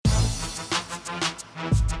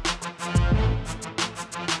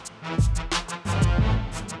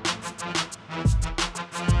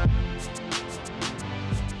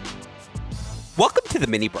the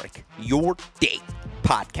Mini Break, your daily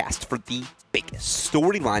podcast for the biggest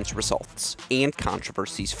storylines, results, and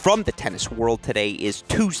controversies from the tennis world. Today is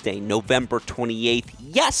Tuesday, November 28th.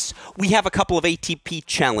 Yes, we have a couple of ATP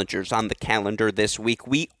challengers on the calendar this week.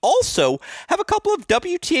 We also have a couple of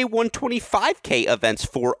WTA 125K events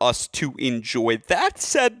for us to enjoy. That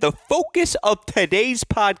said, the focus of today's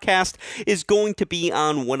podcast is going to be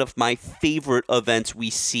on one of my favorite events we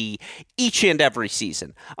see each and every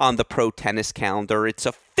season on the pro tennis calendar. It's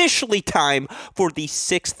officially time for the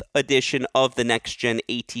 6th edition of the Next Gen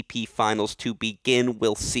ATP Finals to begin.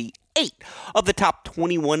 We'll see 8 of the top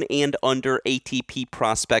 21 and under ATP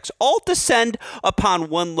prospects all descend upon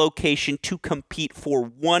one location to compete for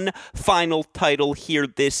one final title here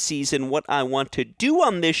this season. What I want to do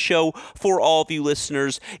on this show for all of you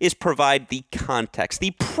listeners is provide the context,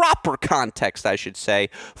 the proper context, I should say,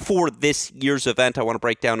 for this year's event. I want to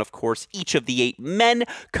break down, of course, each of the 8 men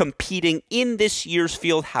competing in this year's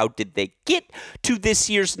field. How did they get to this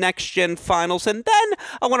year's Next Gen Finals? And then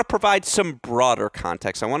I want to provide some broader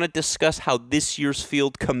context. I want to discuss how this year's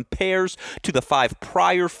field compares to the 5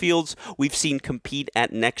 prior fields we've seen compete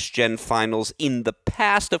at Next Gen Finals in the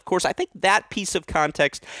past. Of course, I think that piece of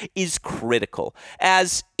context is critical,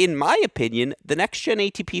 as, in my opinion, the Next Gen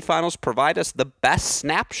ATP Finals provide us the best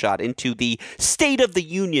snapshot into the state of the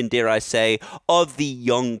union, dare I say, of the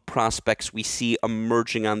young prospects we see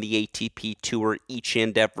emerging on the ATP Tour each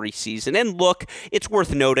and every season. And look, it's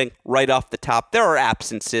worth noting right off the top, there are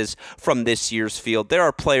absences from this year's field. There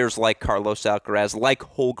are players like Carlos Alcaraz, like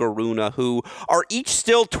Holger Rune, who are each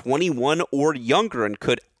still 21 or younger and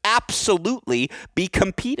could absolutely be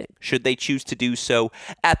competing should they choose to do so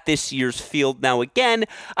at this year's field. Now, again,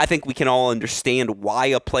 I think we can all understand why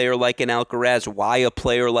a player like an Alcaraz, why a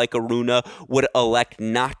player like a Rune would elect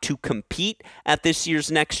not to compete at this year's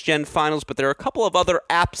Next Gen Finals, but there are a couple of other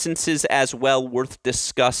absences as well worth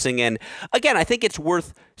discussing. And again, I think it's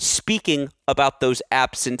worth speaking about those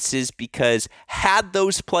absences because had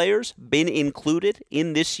those players been included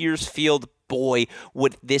in this year's field, boy,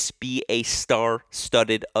 would this be a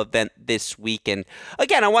star-studded event this week. And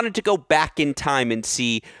again, I wanted to go back in time and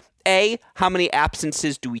see, A, how many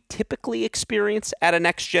absences do we typically experience at a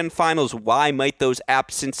Next Gen Finals? Why might those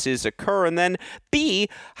absences occur? And then B,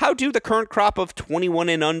 how do the current crop of 21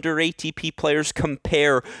 and under ATP players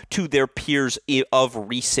compare to their peers of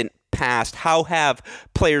recent past? How have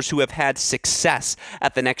players who have had success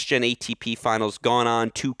at the Next Gen ATP Finals gone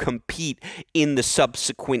on to compete in the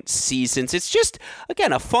subsequent seasons? It's just,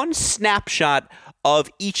 again, a fun snapshot of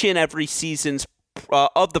each and every season's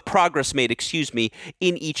of the progress made,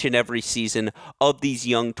 in each and every season of these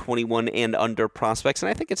young 21 and under prospects. And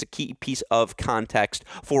I think it's a key piece of context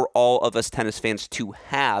for all of us tennis fans to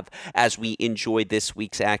have as we enjoy this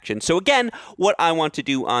week's action. So again, what I want to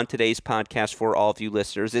do on today's podcast for all of you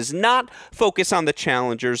listeners is not focus on the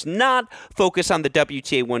challengers, not focus on the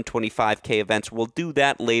WTA 125K events. We'll do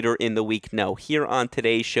that later in the week. No, here on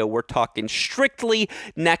today's show, we're talking strictly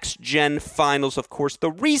Next Gen Finals. Of course,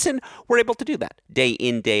 the reason we're able to do that day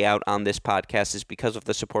in, day out on this podcast is because of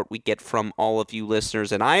the support we get from all of you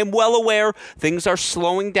listeners. And I am well aware things are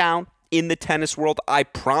slowing down in the tennis world. I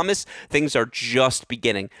promise things are just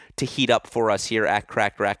beginning to heat up for us here at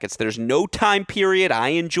Cracked Racquets. There's no time period I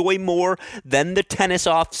enjoy more than the tennis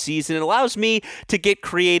off season. It allows me to get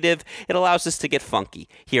creative. It allows us to get funky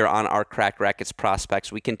here on our Cracked Racquets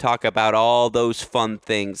prospects. We can talk about all those fun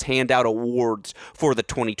things, hand out awards for the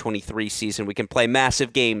 2023 season. We can play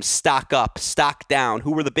massive games, stock up, stock down.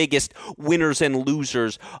 Who were the biggest winners and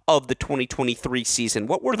losers of the 2023 season?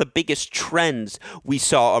 What were the biggest trends we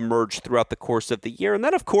saw emerge throughout the course of the year? And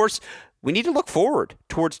then, of course, we need to look forward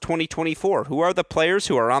towards 2024. Who are the players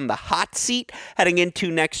who are on the hot seat heading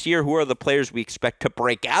into next year? Who are the players we expect to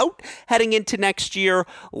break out heading into next year?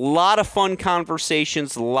 A lot of fun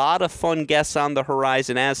conversations, a lot of fun guests on the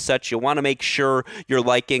horizon. As such, you want to make sure you're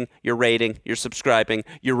liking, you're rating, you're subscribing,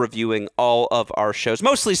 you're reviewing all of our shows.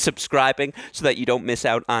 Mostly subscribing so that you don't miss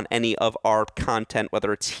out on any of our content,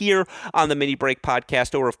 whether it's here on the Mini Break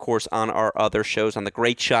podcast or, of course, on our other shows. On the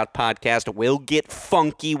Great Shot podcast, we'll get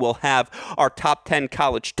funky. We'll have our top 10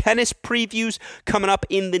 college tennis previews coming up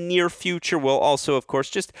in the near future. We'll also, of course,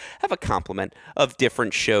 just have a complement of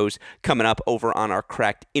different shows coming up over on our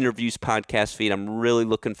Cracked Interviews podcast feed. I'm really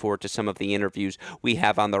looking forward to some of the interviews we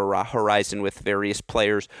have on the horizon with various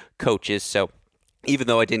players, coaches. So Even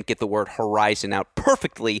though I didn't get the word horizon out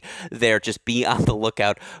perfectly there, just be on the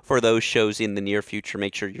lookout for those shows in the near future.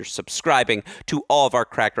 Make sure you're subscribing to all of our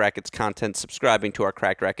Cracked Racquets content, subscribing to our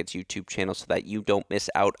Cracked Racquets YouTube channel so that you don't miss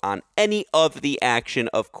out on any of the action.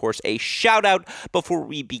 Of course, a shout out before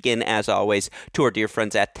we begin, as always, to our dear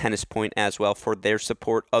friends at Tennis Point as well for their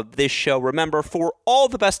support of this show. Remember, for all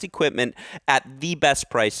the best equipment at the best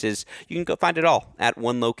prices, you can go find it all at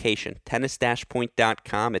one location,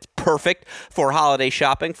 tennis-point.com. It's perfect for holiday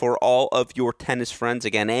shopping for all of your tennis friends.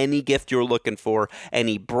 Again, any gift you're looking for,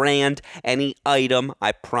 any brand, any item,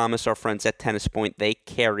 I promise our friends at Tennis Point, they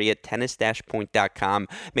carry it. Tennis-point.com.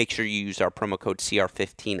 Make sure you use our promo code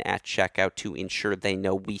CR15 at checkout to ensure they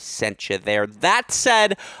know we sent you there. That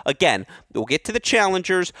said, again, we'll get to the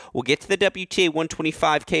challengers. We'll get to the WTA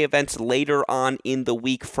 125K events later on in the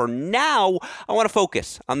week. For now, I want to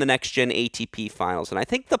focus on the next gen ATP finals. And I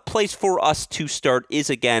think the place for us to start is,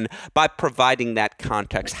 again, by providing that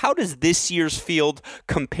context. How does this year's field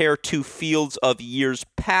compare to fields of years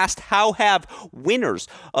past? How have winners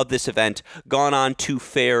of this event gone on to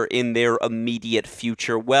fare in their immediate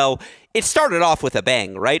future? Well, it started off with a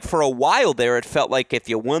bang, right? For a while there, it felt like if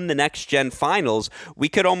you won the next gen finals, we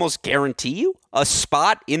could almost guarantee you a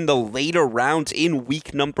spot in the later rounds in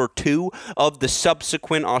week number 2 of the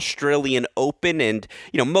subsequent Australian Open. And,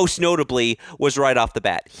 most notably was right off the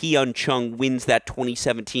bat, Hyun Chung wins that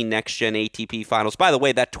 2017 Next Gen ATP Finals. By the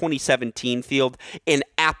way, that 2017 field, an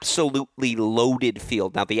absolutely loaded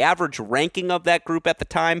field. Now, the average ranking of that group at the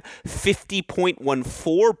time,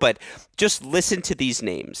 50.14, but just listen to these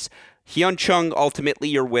names. Hyun Chung, ultimately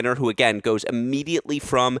your winner, who again goes immediately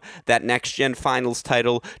from that next-gen finals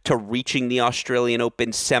title to reaching the Australian Open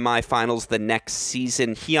semifinals the next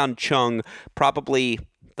season. Hyun Chung, probably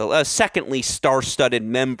the secondly star-studded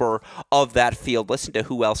member of that field. Listen to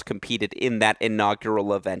who else competed in that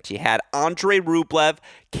inaugural event. You had Andrei Rublev,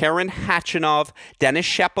 Karen Khachanov, Denis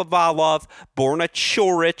Shapovalov, Borna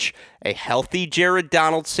Coric, a healthy Jared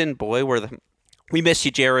Donaldson. Boy, we miss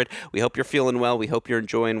you, Jared. We hope you're feeling well. We hope you're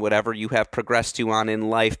enjoying whatever you have progressed to on in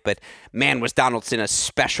life. But man, was Donaldson a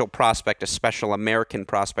special prospect, a special American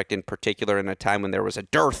prospect in particular, in a time when there was a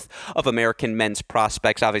dearth of American men's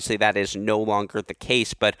prospects. Obviously, that is no longer the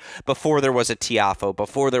case. But before there was a Tiafoe,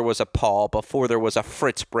 before there was a Paul, before there was a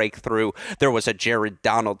Fritz breakthrough, there was a Jared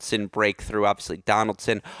Donaldson breakthrough. Obviously,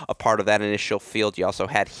 Donaldson, a part of that initial field. You also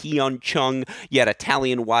had Hyun Chung. You had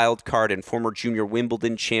Italian wild card and former junior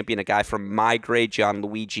Wimbledon champion, a guy from my grade,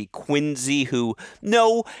 Gianluigi Quinzi, who,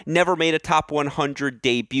 never made a top 100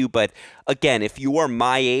 debut. But again, if you are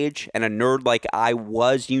my age and a nerd like I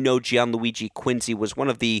was, Gianluigi Quinzi was one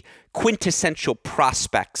of the quintessential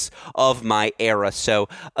prospects of my era. So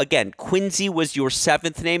again, Quinzi was your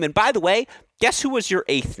 7th name. And by the way, guess who was your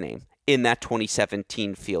 8th name in that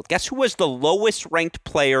 2017 field? Guess who was the lowest ranked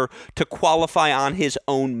player to qualify on his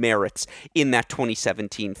own merits in that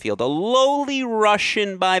 2017 field? A lowly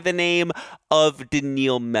Russian by the name of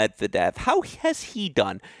Daniil Medvedev. How has he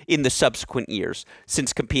done in the subsequent years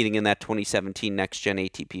since competing in that 2017 Next Gen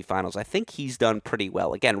ATP Finals? I think he's done pretty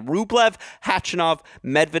well. Again, Rublev, Khachanov,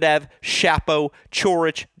 Medvedev, Shapo,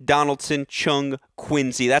 Coric, Donaldson, Chung,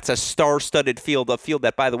 Quinzi. That's a star-studded field, a field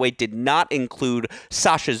that, by the way, did not include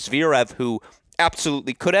Sasha Zverev, who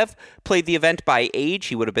absolutely could have played the event by age.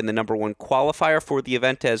 He would have been the number 1 qualifier for the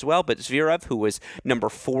event as well. But Zverev, who was number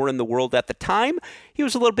 4 in the world at the time, he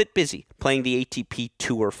was a little bit busy playing the ATP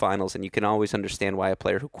Tour Finals. And you can always understand why a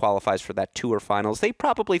player who qualifies for that Tour Finals, they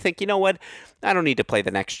probably think, you know what, I don't need to play the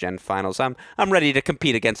Next Gen Finals. I'm ready to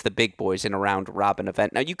compete against the big boys in a round-robin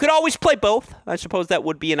event. Now, you could always play both. I suppose that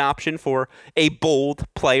would be an option for a bold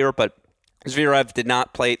player, but Zverev did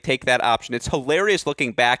not take that option. It's hilarious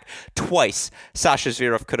looking back. Twice Sasha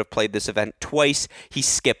Zverev could have played this event. Twice he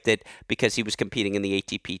skipped it because he was competing in the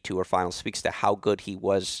ATP Tour Finals. Speaks to how good he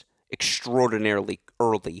was extraordinarily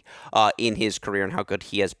early in his career and how good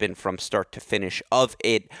he has been from start to finish of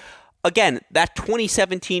it. Again, that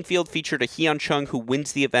 2017 field featured a Hyun Chung who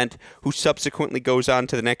wins the event, who subsequently goes on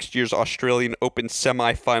to the next year's Australian Open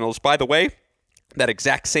semifinals. By the way, that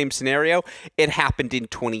exact same scenario, it happened in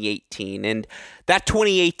 2018. And that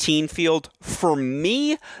 2018 field, for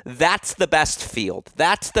me, that's the best field.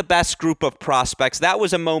 That's the best group of prospects. That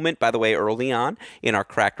was a moment, by the way, early on in our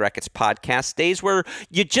Cracked Racquets podcast days where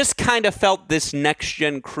you just kind of felt this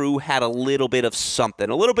next-gen crew had a little bit of something,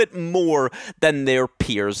 a little bit more than their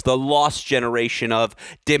peers. The lost generation of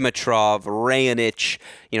Dimitrov, Raonic,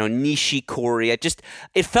 Nishikori.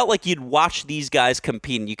 It felt like you'd watch these guys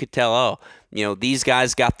compete and you could tell, these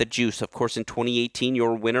guys got the juice. Of course, in 2018,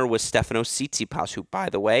 your winner was Stefanos Tsitsipas, who, by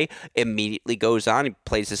the way, immediately goes on. He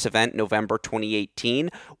plays this event November 2018.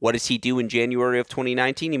 What does he do in January of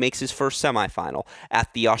 2019? He makes his first semifinal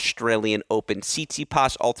at the Australian Open.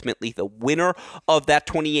 Tsitsipas, ultimately the winner of that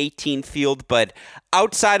 2018 field. But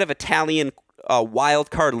outside of Italian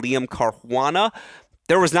wildcard Liam Caruana,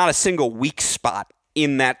 there was not a single weak spot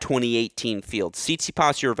in that 2018 field.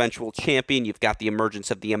 Tsitsipas, your eventual champion. You've got the emergence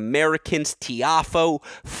of the Americans, Tiafoe,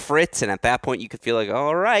 Fritz, and at that point you could feel like,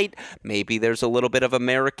 all right, maybe there's a little bit of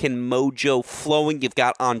American mojo flowing. You've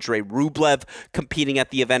got Andrei Rublev competing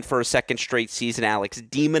at the event for a second straight season. Alex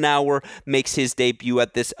de Minaur makes his debut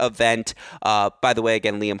at this event. By the way,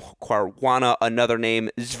 again, Liam Caruana, another name.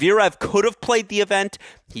 Zverev could have played the event.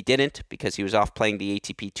 He didn't because he was off playing the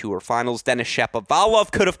ATP Tour Finals. Denis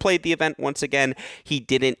Shapovalov could have played the event once again. He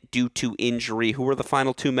didn't due to injury. Who were the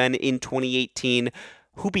final two men in 2018?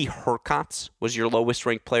 Hubie Hurkacz was your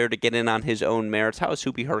lowest-ranked player to get in on his own merits. How has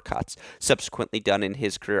Hubie Hurkacz subsequently done in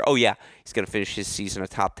his career? Oh, yeah, he's going to finish his season a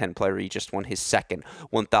top 10 player. He just won his second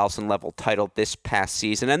 1,000-level title this past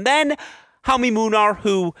season. And then Jaume Munar,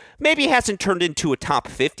 who maybe hasn't turned into a top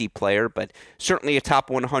 50 player, but certainly a top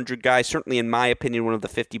 100 guy, certainly in my opinion one of the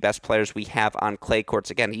 50 best players we have on clay courts.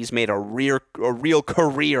 Again, he's made a real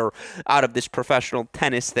career out of this professional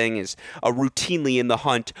tennis thing, is routinely in the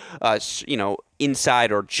hunt,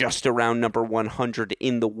 inside or just around number 100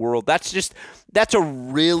 in the world. That's a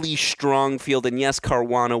really strong field. And yes,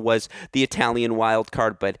 Caruana was the Italian wild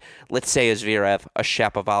card, but let's say a Zverev, a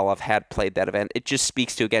Shapovalov had played that event. It just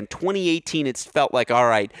speaks to, again, 2018, it's felt like, all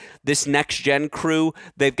right, this next-gen crew,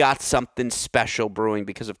 they've got something special brewing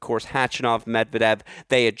because, of course, Khachanov, Medvedev,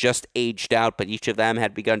 they had just aged out, but each of them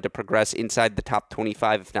had begun to progress inside the top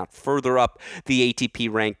 25, if not further up the ATP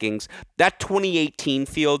rankings. That 2018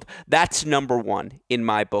 field, that's number one in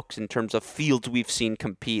my books in terms of fields we've seen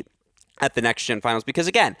compete at the Next Gen Finals. Because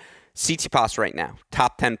again, Tsitsipas right now,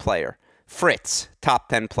 top 10 player. Fritz, top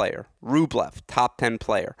 10 player. Rublev, top 10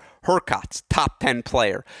 player. Hurkacz, top 10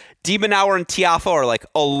 player. De Minaur and Tiafoe are like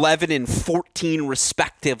 11 and 14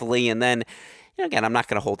 respectively. And then, again, I'm not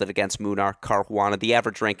going to hold it against Munar, Caruana. The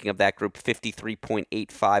average ranking of that group,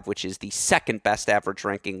 53.85, which is the second best average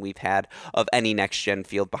ranking we've had of any next-gen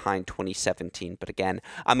field behind 2017. But again,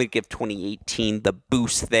 I'm going to give 2018 the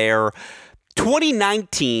boost there.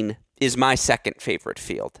 2019 is my second favorite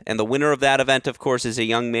field. And the winner of that event, of course, is a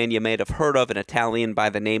young man you may have heard of, an Italian by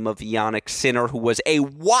the name of Jannik Sinner, who was a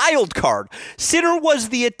wild card. Sinner was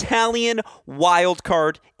the Italian wild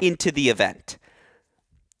card into the event.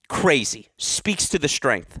 Crazy. Speaks to the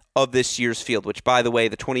strength of this year's field, which, by the way,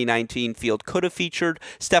 the 2019 field could have featured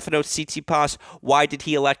Stefanos Tsitsipas. Why did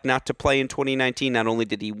he elect not to play in 2019? Not only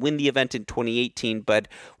did he win the event in 2018, but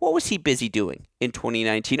what was he busy doing in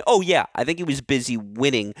 2019? Oh, yeah, I think he was busy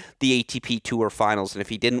winning the ATP Tour Finals, and if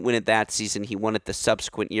he didn't win it that season, he won it the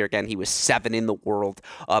subsequent year. Again, he was 7 in the world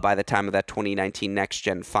by the time of that 2019 Next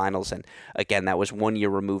Gen Finals, and again, that was 1 year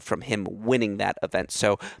removed from him winning that event.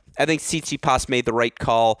 So I think Tsitsipas made the right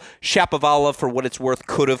call. Shapovalov, for what it's worth,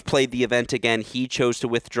 could have played the event again. He chose to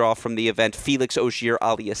withdraw from the event. Felix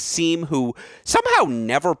Auger-Aliassime, who somehow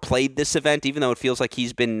never played this event, even though it feels like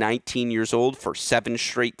he's been 19 years old for 7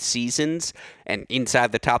 straight seasons and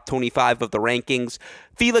inside the top 25 of the rankings.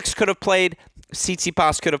 Felix could have played.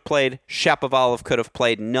 Tsitsipas could have played. Shapovalov could have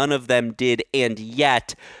played. None of them did, and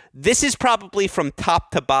yet this is probably from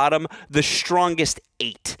top to bottom the strongest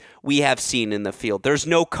 8 we have seen in the field. There's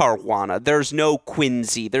no Caruana. There's no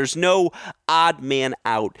Quincy. There's no odd man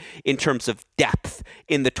out in terms of depth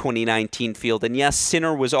in the 2019 field. And yes,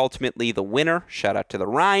 Sinner was ultimately the winner. Shout out to the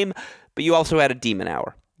rhyme. But you also had a de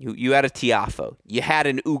Minaur. You had a Tiafoe. You had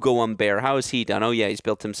an Ugo Humbert. How has he done? Oh, yeah, he's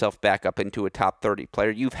built himself back up into a top 30 player.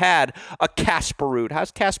 You've had a Casper Ruud. How's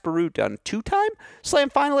Casper Ruud done? 2-time Slam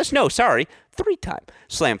finalist? No, sorry, 3-time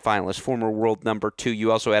Slam finalist, former world number 2.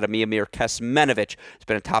 You also had a Miomir Kecmanovic. He's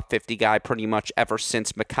been a top 50 guy pretty much ever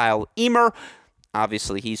since Mikael Ymer.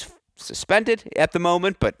 Obviously, he's suspended at the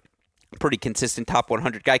moment, but pretty consistent top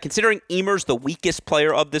 100 guy. Considering Ymer's the weakest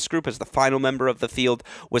player of this group, as the final member of the field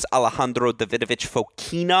was Alejandro Davidovich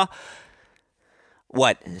Fokina.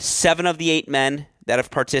 7 of the 8 men that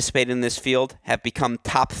have participated in this field have become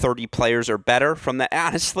top 30 players or better from that.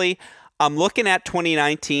 Honestly, I'm looking at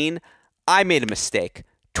 2019. I made a mistake.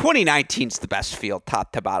 2019's the best field,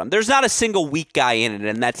 top to bottom. There's not a single weak guy in it,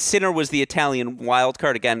 and that Sinner was the Italian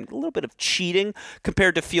wildcard. Again, a little bit of cheating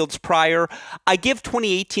compared to fields prior. I give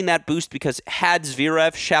 2018 that boost because had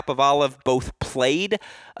Zverev, Shapovalov both played,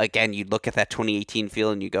 again, you'd look at that 2018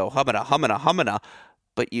 field and you go, humana.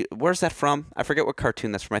 but where's that from? I forget what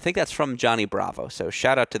cartoon that's from. I think that's from Johnny Bravo. So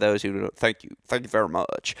shout out to those who thank you very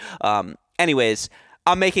much. Anyways,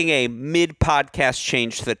 I'm making a mid-podcast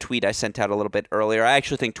change to the tweet I sent out a little bit earlier. I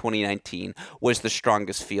actually think 2019 was the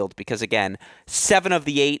strongest field because, again, 7 of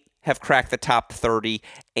the 8 have cracked the top 30,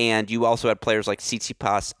 and you also had players like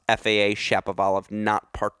Tsitsipas, FAA, Shapovalov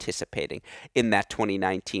not participating in that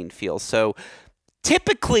 2019 field. So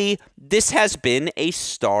typically, this has been a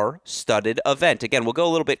star-studded event. Again, we'll go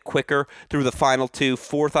a little bit quicker through the final 2.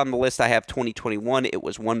 4th on the list, I have 2021. It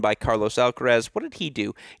was won by Carlos Alcaraz. What did he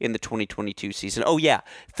do in the 2022 season? Oh, yeah,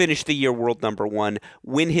 finish the year world number 1,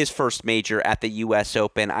 win his first major at the U.S.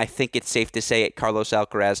 Open. I think it's safe to say Carlos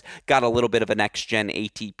Alcaraz got a little bit of a next-gen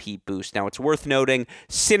ATP boost. Now, it's worth noting,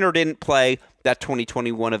 Sinner didn't play that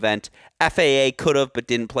 2021 event. FAA could have, but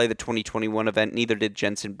didn't play the 2021 event. Neither did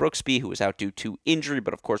Jenson Brooksby, who was out due to injury,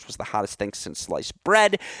 but of course was the hottest thing since sliced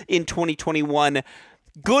bread in 2021.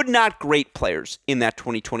 Good, not great players in that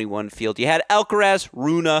 2021 field. You had Alcaraz,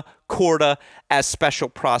 Rune, Korda as special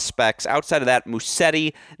prospects. Outside of that,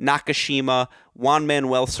 Musetti, Nakashima, Juan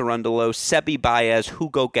Manuel Cerundolo, Sebi Baez,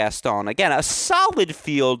 Hugo Gaston. Again, a solid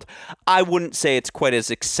field. I wouldn't say it's quite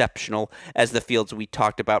as exceptional as the fields we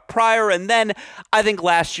talked about prior. And then I think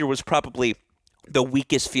last year was probably the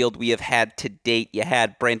weakest field we have had to date. You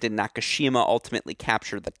had Brandon Nakashima ultimately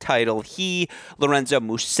capture the title. He, Lorenzo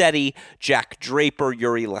Musetti, Jack Draper,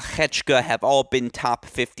 Yuri Lechechka have all been top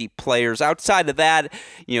 50 players. Outside of that,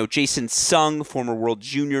 Jason Sung, former world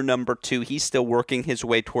junior number 2, he's still working his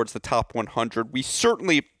way towards the top 100. We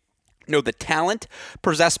certainly the talent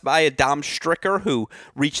possessed by a Dom Stricker, who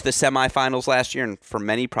reached the semifinals last year and for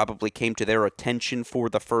many probably came to their attention for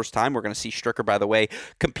the first time. We're going to see Stricker, by the way,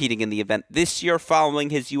 competing in the event this year following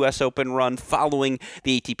his U.S. Open run, following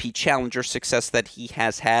the ATP Challenger success that he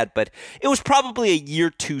has had. But it was probably a year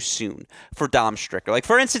too soon for Dom Stricker. Like,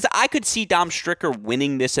 for instance, I could see Dom Stricker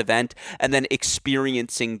winning this event and then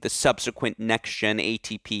experiencing the subsequent next-gen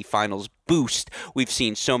ATP Finals boost we've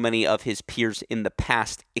seen so many of his peers in the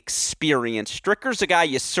past experience. Stricker's a guy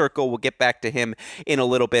you circle. We'll get back to him in a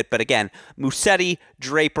little bit. But again, Musetti,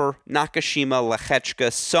 Draper, Nakashima,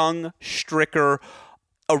 Lechechka, Sung, Stricker,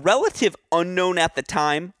 a relative unknown at the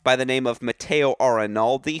time by the name of Matteo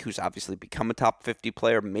Arnaldi, who's obviously become a top 50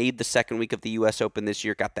 player, made the second week of the U.S. Open this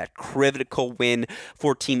year, got that critical win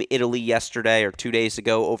for Team Italy yesterday or 2 days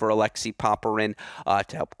ago over Alexei Popyrin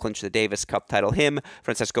to help clinch the Davis Cup title. Him,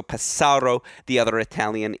 Francesco Pesaro, the other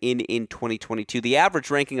Italian in 2022. The average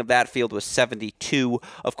ranking of that field was 72.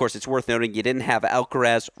 Of course, it's worth noting you didn't have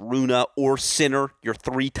Alcaraz, Rune, or Sinner, your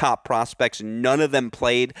 3 top prospects. None of them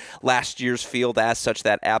played last year's field. As such,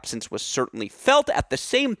 that absence was certainly felt. At the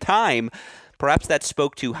same time, perhaps that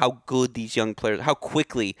spoke to how good these young players, how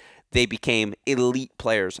quickly they became elite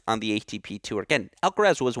players on the ATP Tour. Again,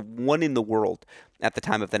 Alcaraz was 1 in the world at the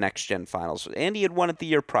time of the Next Gen Finals, and he had won it the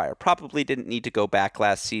year prior. Probably didn't need to go back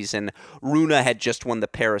last season. Rune had just won the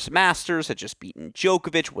Paris Masters, had just beaten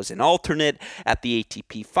Djokovic, was an alternate at the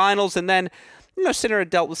ATP Finals, and then Sinner had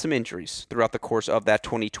dealt with some injuries throughout the course of that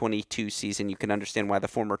 2022 season. You can understand why the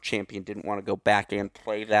former champion didn't want to go back and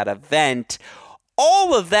play that event.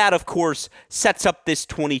 All of that, of course, sets up this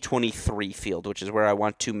 2023 field, which is where I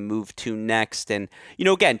want to move to next. And,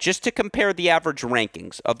 again, just to compare the average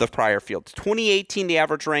rankings of the prior fields. 2018, the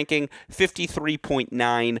average ranking, 53.9.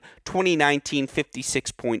 2019,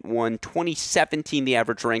 56.1. 2017, the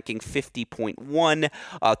average ranking, 50.1.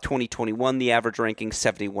 2021, the average ranking,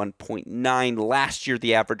 71.9. Last year,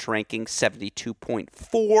 the average ranking,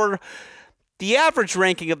 72.4. The average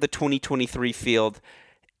ranking of the 2023 field,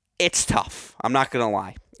 it's tough. I'm not going to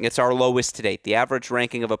lie. It's our lowest to date. The average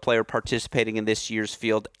ranking of a player participating in this year's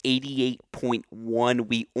field, 88.1.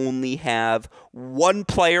 We only have 1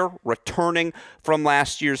 player returning from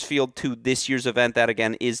last year's field to this year's event. That,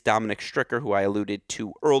 again, is Dominic Stricker, who I alluded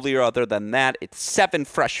to earlier. Other than that, it's 7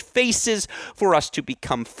 fresh faces for us to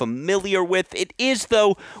become familiar with. It is,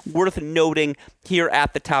 though, worth noting here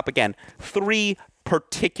at the top, again, 3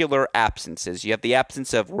 particular absences. You have the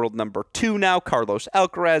absence of world number 2 now, Carlos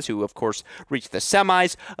Alcaraz, who, of course, reached the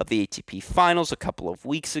semis of the ATP Finals a couple of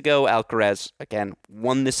weeks ago. Alcaraz, again,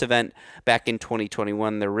 won this event back in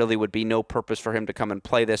 2021. There really would be no purpose for him to come and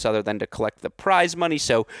play this other than to collect the prize money,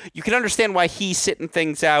 so you can understand why he's sitting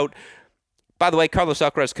things out. By the way, Carlos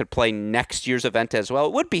Alcaraz could play next year's event as well.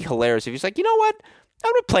 It would be hilarious if he's like, you know what?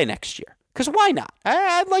 I would play next year, because why not?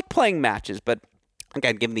 I like playing matches, but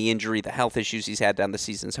Again, given the injury, the health issues he's had down the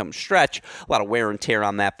season's home stretch, a lot of wear and tear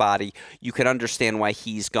on that body. You can understand why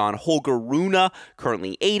he's gone. Holger Rune,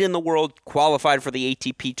 currently 8 in the world, qualified for the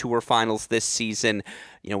ATP Tour Finals this season.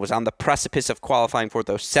 Was on the precipice of qualifying for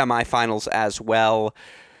those semifinals as well.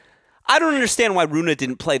 I don't understand why Rune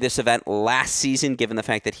didn't play this event last season, given the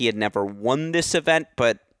fact that he had never won this event,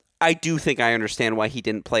 but I do think I understand why he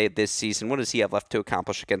didn't play it this season. What does he have left to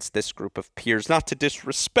accomplish against this group of peers? Not to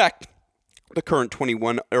disrespect the current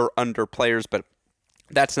 21 or under players, but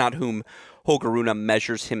that's not whom Holger Rune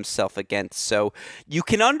measures himself against. So you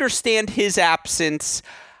can understand his absence.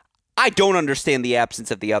 I don't understand the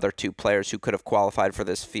absence of the other 2 players who could have qualified for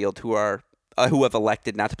this field who have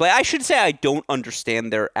elected not to play. I should say I don't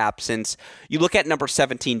understand their absence. You look at number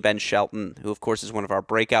 17, Ben Shelton, who of course is one of our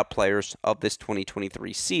breakout players of this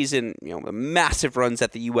 2023 season. Massive runs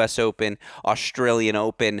at the U.S. Open, Australian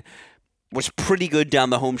Open. Was pretty good down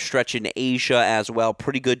the home stretch in Asia as well.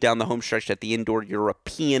 Pretty good down the home stretch at the indoor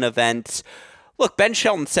European events. Look, Ben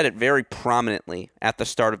Shelton said it very prominently at the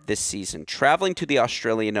start of this season. Traveling to the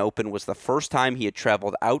Australian Open was the first time he had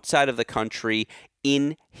traveled outside of the country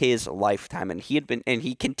in his lifetime, and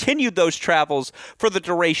he continued those travels for the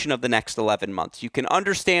duration of the next 11 months. You can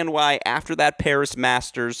understand why after that Paris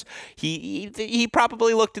Masters, he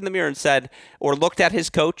probably looked in the mirror and said, or looked at his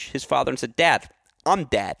coach, his father, and said, "Dad, I'm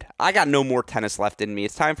dead. I got no more tennis left in me.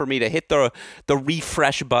 It's time for me to hit the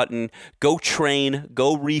refresh button, go train,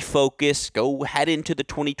 go refocus, go head into the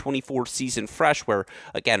 2024 season fresh," where,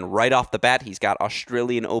 again, right off the bat, he's got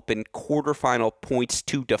Australian Open quarterfinal points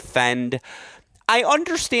to defend. I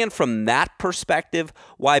understand from that perspective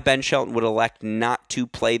why Ben Shelton would elect not to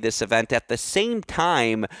play this event. At the same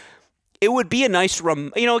time, it would be a nice,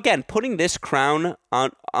 again, putting this crown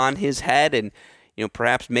on his head and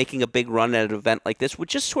perhaps making a big run at an event like this would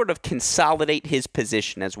just sort of consolidate his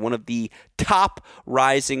position as one of the top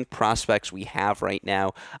rising prospects we have right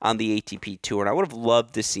now on the ATP Tour. And I would have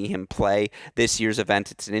loved to see him play this year's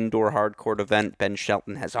event. It's an indoor hardcourt event. Ben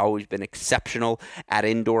Shelton has always been exceptional at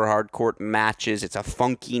indoor hardcourt matches. It's a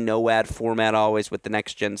funky no-ad format always with the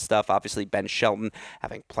next-gen stuff. Obviously, Ben Shelton,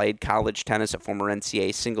 having played college tennis, a former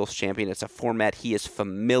NCAA singles champion, it's a format he is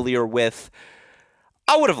familiar with.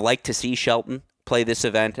 I would have liked to see Shelton play this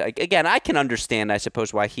event. Again, I can understand, I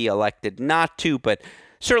suppose, why he elected not to, but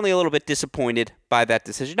certainly a little bit disappointed by that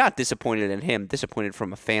decision. Not disappointed in him, disappointed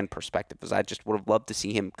from a fan perspective, because I just would have loved to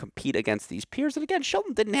see him compete against these peers. And again,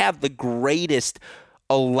 Shelton didn't have the greatest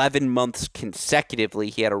 11 months consecutively.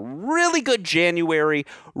 He had a really good January,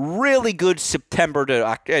 really good September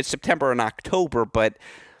and October, but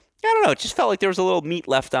I don't know, it just felt like there was a little meat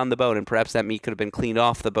left on the bone, and perhaps that meat could have been cleaned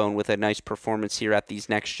off the bone with a nice performance here at these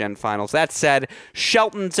next-gen finals. That said,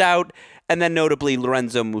 Shelton's out, and then notably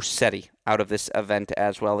Lorenzo Musetti out of this event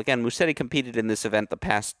as well. Again, Musetti competed in this event the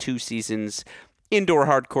past 2 seasons. Indoor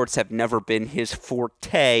hard courts have never been his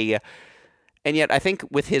forte, and yet I think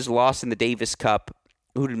with his loss in the Davis Cup,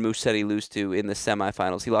 who did Musetti lose to in the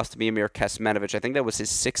semifinals? He lost to Miomir Kecmanovic. I think that was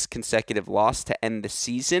his 6th consecutive loss to end the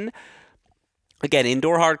season. Again,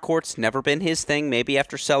 indoor hard courts, never been his thing. Maybe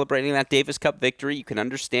after celebrating that Davis Cup victory, you can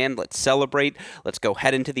understand. Let's celebrate. Let's go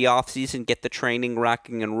head into the offseason, get the training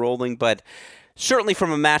rocking and rolling. But certainly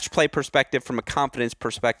from a match play perspective, from a confidence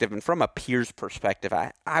perspective, and from a peers perspective,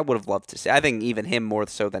 I would have loved to see. I think even him more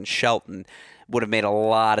so than Shelton would have made a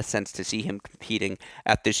lot of sense to see him competing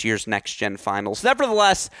at this year's next-gen finals.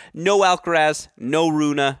 Nevertheless, no Alcaraz, no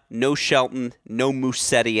Rune, no Shelton, no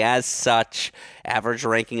Musetti as such. Average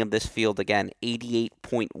ranking of this field, again,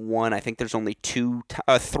 88.1. I think there's only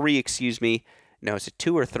 3. No, is it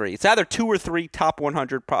 2 or 3? It's either 2 or 3 top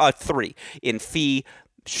 100, 3 in Fee,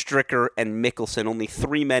 Stricker, and Mickelson. Only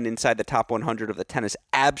 3 men inside the top 100 of the tennis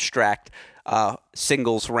abstract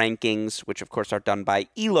singles rankings, which of course are done by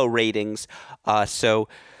ELO ratings. So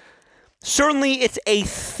certainly it's a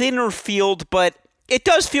thinner field, but it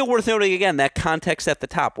does feel worth noting again that context at the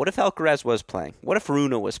top. What if Alcaraz was playing? What if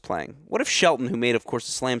Rune was playing? What if Shelton, who made, of course,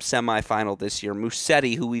 the Slam semifinal this year,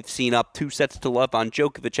 Musetti, who we've seen up 2-0 on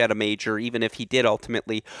Djokovic at a major, even if he did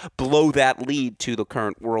ultimately blow that lead to the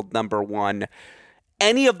current world number 1.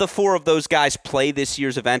 Any of the 4 of those guys play this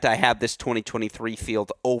year's event, I have this 2023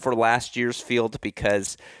 field over last year's field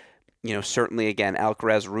because, certainly, again,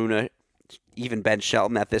 Alcaraz, Rune, even Ben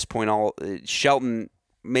Shelton at this point, Shelton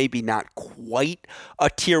maybe not quite a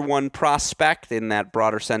Tier 1 prospect in that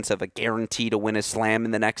broader sense of a guarantee to win a Slam in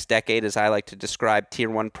the next decade, as I like to describe Tier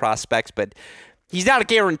 1 prospects, but he's not a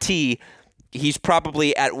guarantee he's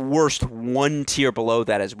probably at worst one tier below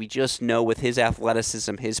that, as we just know with his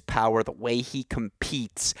athleticism, his power, the way he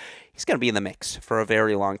competes, he's going to be in the mix for a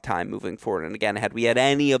very long time moving forward. And again, had we had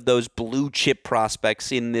any of those blue chip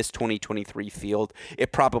prospects in this 2023 field,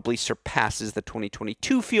 it probably surpasses the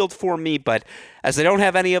 2022 field for me. But as I don't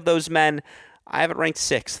have any of those men, I have it ranked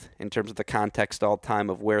 6th in terms of the context all time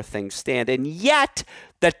of where things stand. And yet,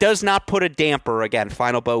 that does not put a damper, again,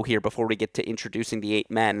 final bow here before we get to introducing the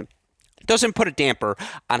 8 men, doesn't put a damper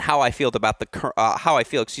on how I feel about the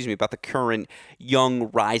about the current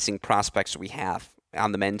young rising prospects we have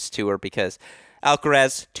on the men's tour, because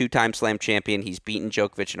Alcaraz, 2-time slam champion, he's beaten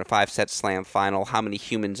Djokovic in a 5-set slam final. How many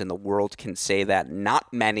humans in the world can say that?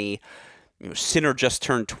 Not many. Sinner just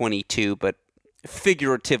turned 22, but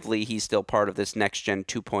figuratively, he's still part of this next gen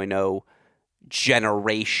 2.0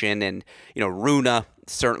 generation. And, Rune,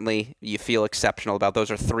 certainly you feel exceptional about. Those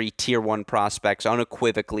are 3 tier 1 prospects,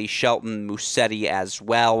 unequivocally. Shelton, Musetti as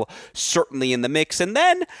well, certainly in the mix. And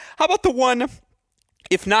then, how about the one,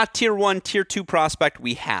 if not tier 1, tier 2 prospect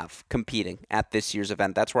we have competing at this year's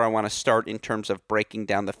event? That's where I want to start in terms of breaking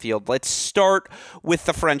down the field. Let's start with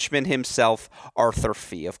the Frenchman himself, Arthur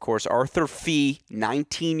Fils. Of course, Arthur Fils,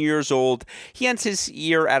 19 years old. He ends his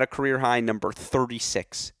year at a career high number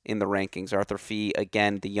 36 in the rankings. Arthur Fils,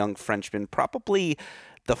 again, the young Frenchman, probably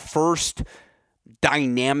the first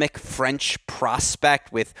dynamic French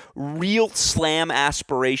prospect with real slam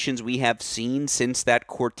aspirations we have seen since that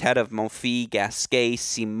quartet of Monfils, Gasquet,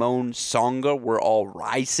 Simon, Tsonga were all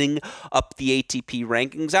rising up the ATP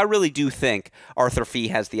rankings. I really do think Arthur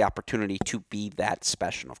Fils has the opportunity to be that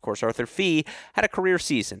special. Of course, Arthur Fils had a career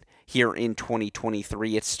season here in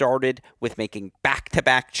 2023. It started with making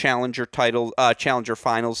back-to-back challenger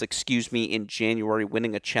finals, in January,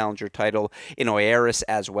 winning a challenger title in Oeiras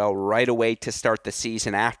as well right away to start the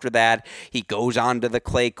season. After that, he goes on to the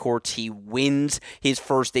clay courts. He wins his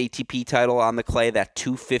first ATP title on the clay, that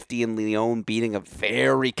 250 in Lyon, beating a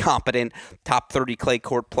very competent top 30 clay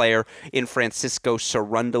court player in Francisco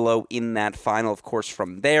Cerundolo in that final. Of course,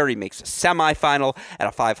 from there, he makes a semifinal at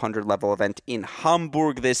a 500 level event in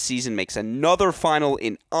Hamburg this season, makes another final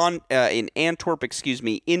in Antwerp,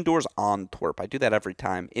 indoors, Antwerp. I do that every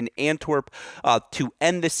time. In Antwerp to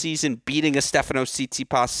end the season, beating a Stefanos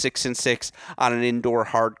Tsitsipas 6-6 on an indoor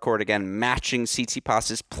hard court, again, matching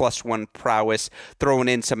Tsitsipas's +1 prowess, throwing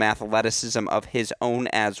in some athleticism of his own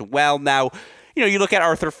as well. Now, you look at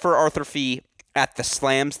Arthur Fils at the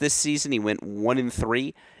slams this season, he went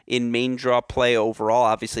 1-3 in main draw play overall.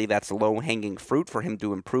 Obviously, that's low-hanging fruit for him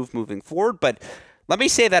to improve moving forward, but let me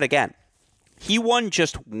say that again. He won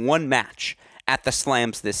just 1 match at the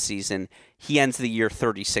slams this season. He ends the year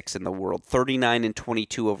 36 in the world,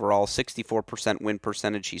 39-22 overall, 64% win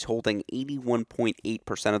percentage. He's holding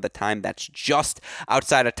 81.8% of the time. That's just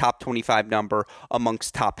outside a top 25 number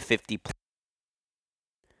amongst top 50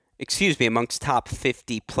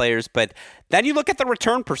 players. But then you look at the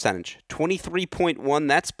return percentage, 23.1.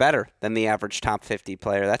 That's better than the average top 50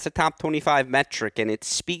 player. That's a top 25 metric, and it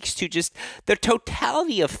speaks to just the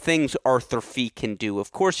totality of things Arthur Fils can do.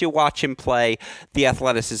 Of course, you watch him play, the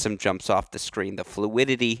athleticism jumps off the screen, the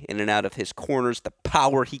fluidity in and out of his corners, the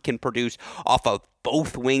power he can produce off of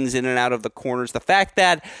both wings in and out of the corners, the fact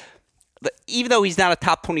that even though he's not a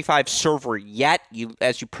top 25 server yet,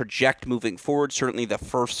 as you project moving forward, certainly the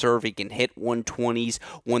first serve, he can hit 120s,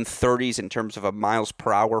 130s in terms of a miles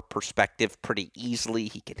per hour perspective pretty easily.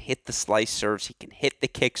 He can hit the slice serves. He can hit the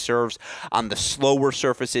kick serves. On the slower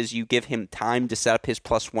surfaces, you give him time to set up his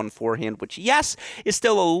 +1 forehand, which, yes, is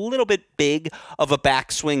still a little bit big of a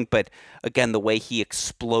backswing, but again, the way he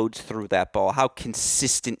explodes through that ball, how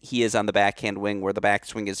consistent he is on the backhand wing, where the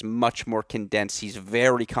backswing is much more condensed. He's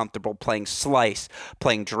very comfortable playing slice,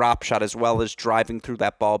 playing drop shot, as well as driving through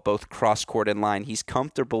that ball, both cross-court and line. He's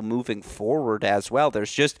comfortable moving forward as well.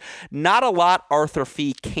 There's just not a lot Arthur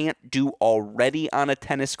Fils can't do already on a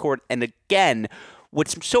tennis court. And again,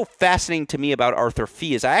 what's so fascinating to me about Arthur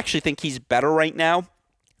Fils is I actually think he's better right now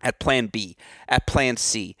at plan B, at plan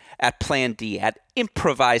C, at plan D, at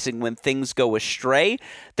improvising when things go astray,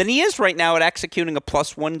 than he is right now at executing a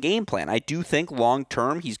 +1 game plan. I do think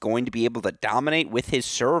long-term he's going to be able to dominate with his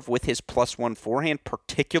serve, with his +1 forehand,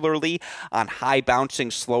 particularly on high-bouncing,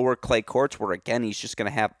 slower clay courts, where, again, he's just going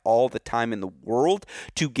to have all the time in the world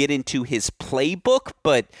to get into his playbook,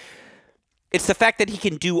 but it's the fact that he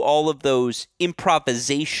can do all of those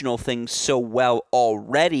improvisational things so well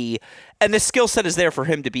already, and the skill set is there for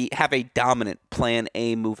him to have a dominant plan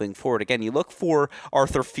A moving forward. Again, you look for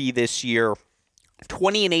Arthur Fils this year,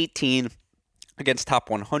 20-18 against top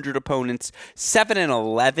 100 opponents,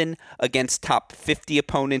 7-11 against top 50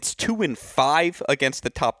 opponents, 2-5 against the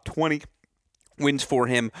top 20 Wins for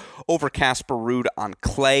him over Casper Ruud on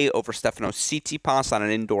clay, over Stefanos Tsitsipas on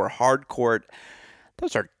an indoor hard court.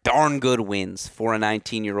 Those are darn good wins for a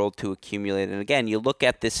 19-year-old to accumulate. And again, you look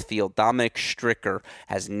at this field, Dominic Stricker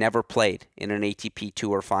has never played in an ATP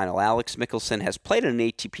Tour final. Alex Michelsen has played in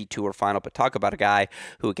an ATP Tour final, but talk about a guy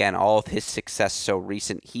who, again, all of his success so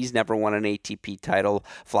recent. He's never won an ATP title.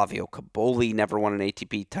 Flavio Cobolli never won an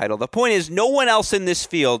ATP title. The point is, no one else in this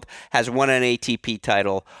field has won an ATP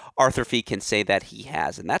title. Arthur Fee can say that he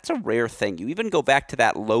has, and that's a rare thing. You even go back to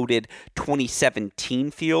that loaded 2017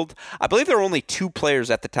 field. I believe there were only two players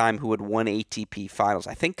at the time who had won ATP finals.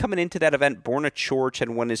 I think coming into that event, Borna Coric had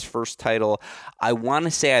won his first title. I want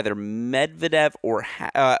to say either Medvedev or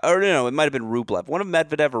no, it might have been Rublev. One of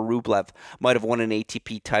Medvedev or Rublev might have won an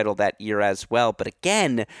ATP title that year as well. But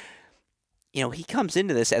again, he comes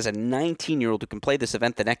into this as a 19-year-old who can play this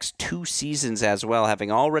event the next 2 seasons as well,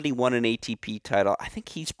 having already won an ATP title. I think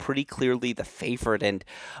he's pretty clearly the favorite. And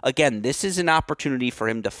again, this is an opportunity for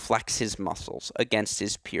him to flex his muscles against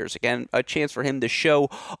his peers. Again, a chance for him to show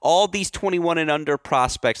all these 21 and under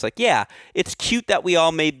prospects, like, yeah, it's cute that we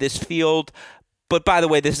all made this field, but by the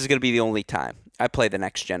way, this is going to be the only time I play the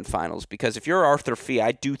next-gen finals, because if you're Arthur Fee,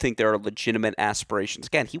 I do think there are legitimate aspirations.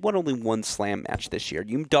 Again, he won only one slam match this year.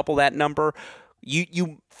 You double that number, you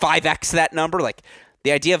 5x that number. Like,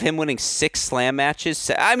 the idea of him winning 6 slam matches,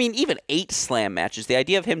 even 8 slam matches, the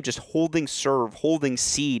idea of him just holding serve, holding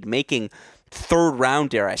seed, making third round,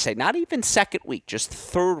 dare I say, not even second week, just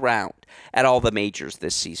third round at all the majors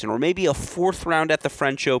this season, or maybe a 4th round at the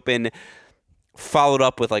French Open, followed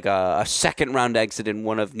up with like a second round exit in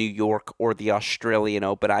one of New York or the Australian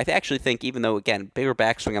Open. I actually think, even though, again, bigger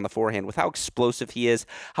backswing on the forehand, with how explosive he is,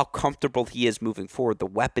 how comfortable he is moving forward, the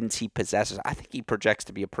weapons he possesses, I think he projects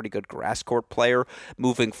to be a pretty good grass court player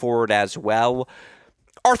moving forward as well.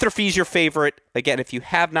 Arthur Fee's your favorite. Again, if you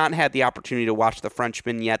have not had the opportunity to watch the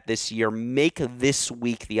Frenchman yet this year, make this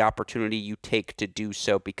week the opportunity you take to do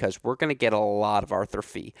so, because we're going to get a lot of Arthur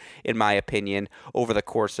Fee, in my opinion, over the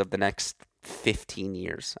course of the next 15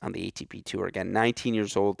 years on the ATP Tour. Again, 19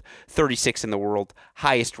 years old, 36 in the world,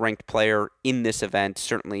 highest ranked player in this event,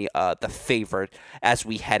 certainly the favorite as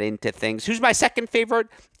we head into things. Who's my second favorite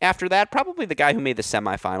after that? Probably the guy who made the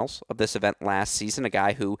semifinals of this event last season, a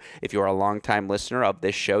guy who, if you're a longtime listener of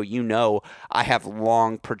this show, you know I have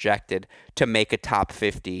long projected to make a top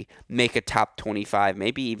 50, make a top 25,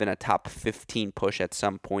 maybe even a top 15 push at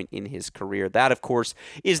some point in his career. That, of course,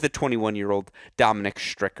 is the 21-year-old Dominic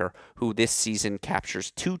Stricker, who this season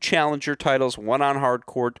captures 2 challenger titles, one on hard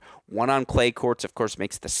court, one on clay courts. Of course,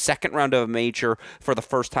 makes the second round of a major for the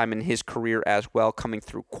first time in his career as well, coming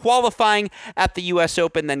through qualifying at the U.S.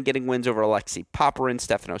 Open, then getting wins over Alexei Popyrin,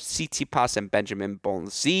 Stefanos Tsitsipas, and Benjamin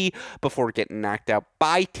Bonzi before getting knocked out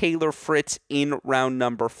by Taylor Fritz in round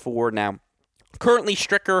number 4. Now, currently,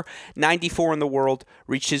 Stricker, 94 in the world,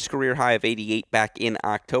 reached his career high of 88 back in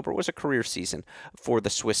October. It was a career season for the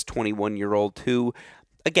Swiss 21-year-old who,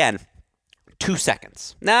 again, 2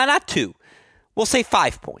 seconds. Nah, not 2. We'll say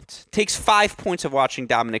 5 points. Takes 5 points of watching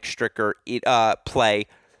Dominic Stricker play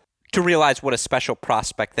to realize what a special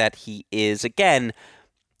prospect that he is. Again,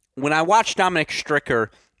 when I watch Dominic Stricker,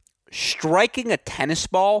 striking a tennis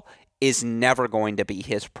ball is never going to be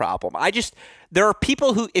his problem. There are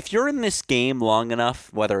people who, if you're in this game long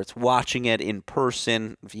enough, whether it's watching it in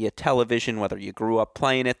person, via television, whether you grew up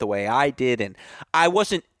playing it the way I did, and I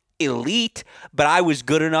wasn't elite, but I was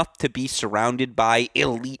good enough to be surrounded by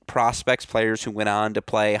elite prospects, players who went on to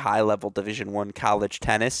play high-level Division I college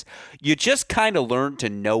tennis. You just kind of learn to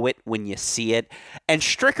know it when you see it. And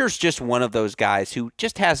Stricker's just one of those guys who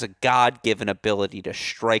just has a God-given ability to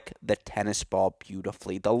strike the tennis ball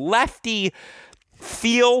beautifully. The lefty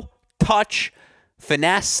feel, touch,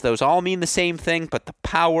 finesse, those all mean the same thing, but the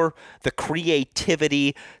power, the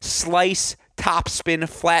creativity, slice, topspin,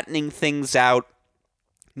 flattening things out,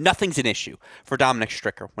 nothing's an issue for Dominic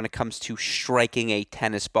Stricker when it comes to striking a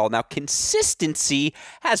tennis ball. Now, consistency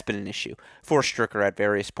has been an issue for Stricker at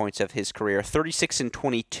various points of his career. 36 and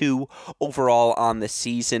 22 overall on the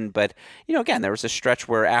season. But, again, there was a stretch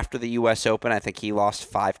where after the U.S. Open, I think he lost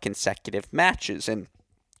 5 consecutive matches. And,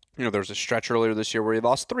 there was a stretch earlier this year where he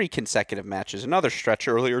lost 3 consecutive matches. Another stretch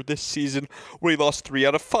earlier this season where he lost 3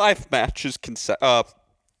 out of 5 matches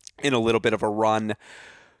in a little bit of a run.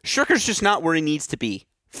 Stricker's just not where he needs to be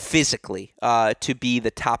physically to be the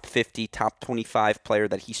top 50, top 25 player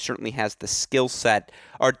that he certainly has the skill set,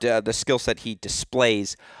 or the skill set he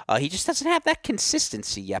displays. He just doesn't have that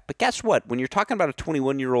consistency yet. But guess what? When you're talking about a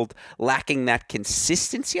 21-year-old lacking that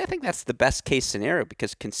consistency, I think that's the best case scenario,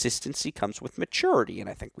 because consistency comes with maturity. And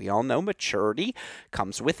I think we all know maturity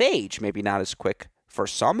comes with age. Maybe not as quick for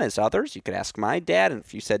some as others. You could ask my dad, and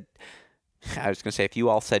if you said, I was going to say, if you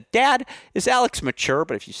all said, Dad, is Alex mature?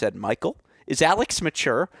 But if you said, Michael, is Alex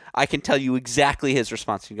mature? I can tell you exactly his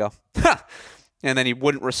response. You go, ha! And then he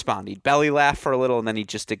wouldn't respond. He'd belly laugh for a little, and then he'd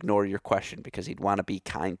just ignore your question because he'd want to be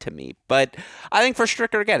kind to me. But I think for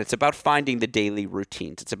Stricker, again, it's about finding the daily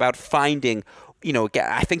routines. It's about finding,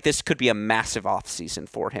 I think this could be a massive offseason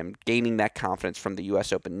for him, gaining that confidence from the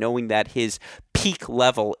U.S. Open, knowing that his peak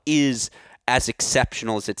level is as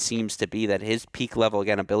exceptional as it seems to be, that his peak level,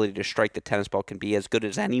 again, ability to strike the tennis ball can be as good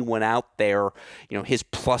as anyone out there. His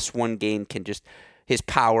 +1 game can just... his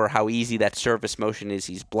power, how easy that service motion is.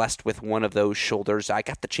 He's blessed with one of those shoulders. I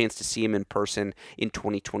got the chance to see him in person in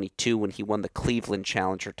 2022 when he won the Cleveland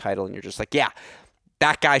Challenger title, and you're just like, yeah,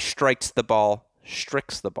 that guy strikes the ball.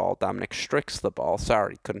 Dominic strikes the ball.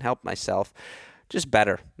 Sorry, couldn't help myself. Just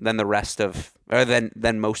better than the rest of, or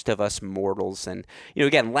than most of us mortals. And,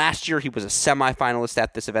 again, last year he was a semifinalist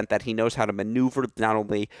at this event, that he knows how to maneuver not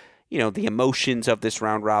only the emotions of this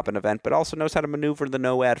round-robin event, but also knows how to maneuver the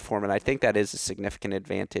no-ad format. I think that is a significant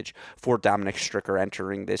advantage for Dominic Stricker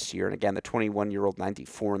entering this year. And again, the 21-year-old,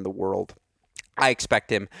 94 in the world. I expect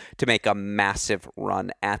him to make a massive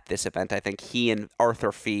run at this event. I think he and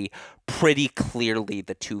Arthur Fee pretty clearly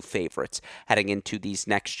the two favorites heading into these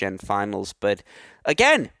next-gen finals. But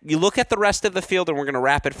again, you look at the rest of the field, and we're going to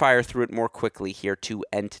rapid-fire through it more quickly here to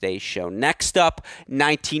end today's show. Next up,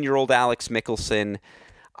 19-year-old Alex Michelsen.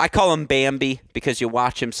 I call him Bambi because you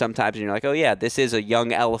watch him sometimes and you're like, oh yeah, this is a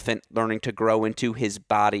young elephant learning to grow into his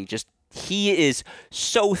body. He is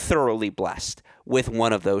so thoroughly blessed with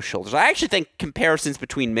one of those shoulders. I actually think comparisons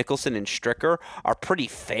between Michelsen and Stricker are pretty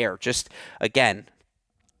fair. Just, again,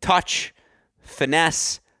 touch,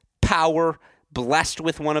 finesse, power, blessed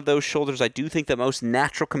with one of those shoulders. I do think the most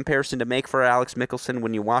natural comparison to make for Alex Michelsen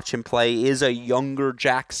when you watch him play is a younger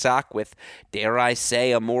Jack Sock with, dare I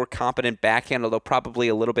say, a more competent backhand, although probably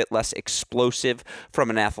a little bit less explosive from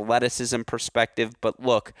an athleticism perspective. But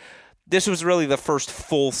look, this was really the first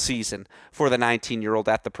full season for the 19-year-old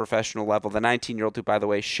at the professional level. The 19-year-old who, by the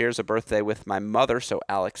way, shares a birthday with my mother. So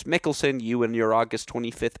Alex Michelsen, you and your August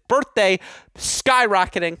 25th birthday,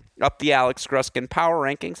 skyrocketing up the Alex Gruskin power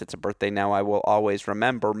rankings. It's a birthday now I will always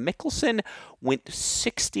remember. Michelsen went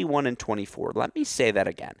 61-24. Let me say that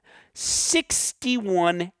again.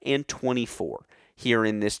 61-24 here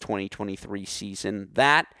in this 2023 season.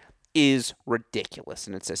 That is ridiculous.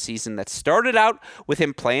 And it's a season that started out with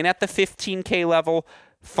him playing at the 15K level,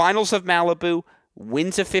 finals of Malibu,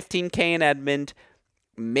 wins a 15K in Edmond,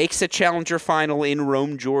 makes a challenger final in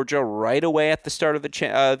Rome, Georgia, right away at the start of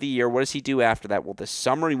the year. What does he do after that? Well, this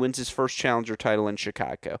summer he wins his first challenger title in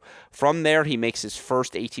Chicago. From there, he makes his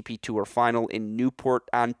first ATP Tour final in Newport.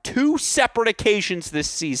 On two separate occasions this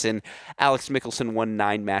season, Alex Michelsen won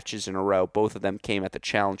 9 matches in a row. Both of them came at the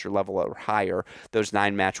challenger level or higher, those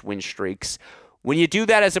 9-match win streaks. When you do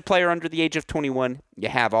that as a player under the age of 21, you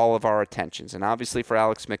have all of our attentions. And obviously for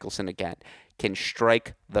Alex Michelsen, again, can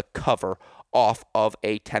strike the cover off of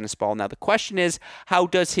a tennis ball. Now, the question is, how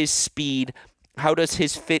does his speed, how does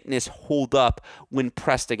his fitness hold up when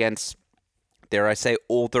pressed against, dare I say,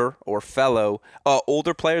 older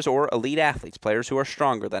players or elite athletes, players who are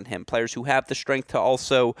stronger than him, players who have the strength to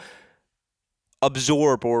also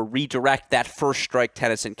absorb or redirect that first strike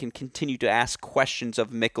tennis and can continue to ask questions of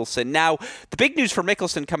Michelsen. Now, the big news for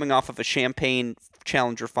Michelsen coming off of a Champaign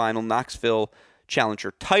Challenger final, Knoxville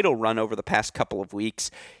Challenger title run over the past couple of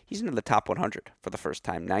weeks, he's into the top 100 for the first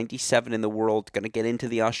time. 97 in the world, going to get into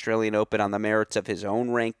the Australian Open on the merits of his own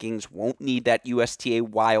rankings, won't need that USTA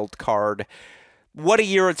wild card. What a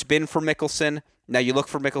year it's been for Michelsen. Now you look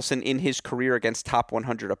for Michelsen in his career against top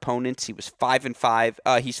 100 opponents. He was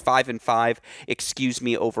 5-5. He's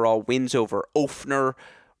 5-5. Overall wins over Ofner,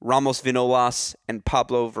 Ramos Vinolas, and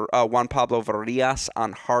Juan Pablo Varillas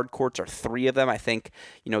on hard courts are 3 of them. I think,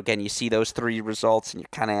 again, you see those 3 results and you're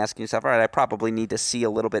kind of asking yourself, all right, I probably need to see a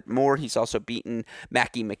little bit more. He's also beaten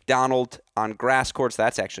Mackie McDonald on grass courts.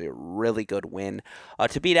 That's actually a really good win.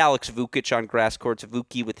 To beat Alex Vukic on grass courts,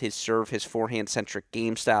 Vuki with his serve, his forehand-centric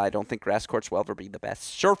game style, I don't think grass courts will ever be the best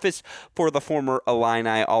surface for the former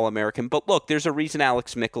Illini All-American. But look, there's a reason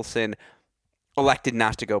Alex Michelsen elected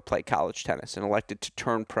not to go play college tennis and elected to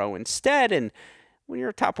turn pro instead. And when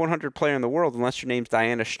you're a top 100 player in the world, unless your name's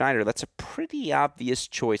Diana Schneider, that's a pretty obvious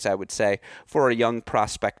choice, I would say, for a young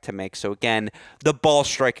prospect to make. So again, the ball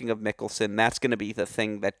striking of Michelsen, that's going to be the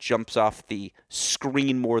thing that jumps off the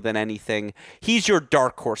screen more than anything. He's your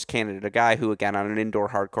dark horse candidate, a guy who, again, on an indoor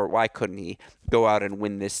hard court, why couldn't he go out and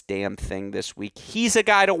win this damn thing this week? He's a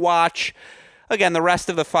guy to watch. Again, the rest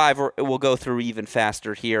of the five we'll go through even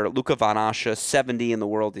faster here. Luca Van Assche, 70 in the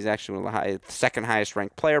world. He's actually one of the second highest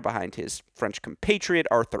ranked player behind his French compatriot,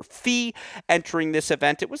 Arthur Fee, entering this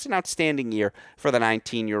event. It was an outstanding year for the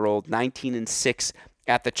 19-year-old, 19-6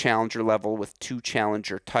 at the challenger level with 2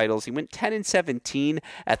 challenger titles. He went 10-17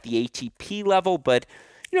 at the ATP level, but,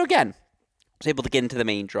 again, was able to get into the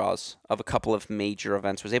main draws of a couple of major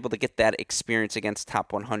events, was able to get that experience against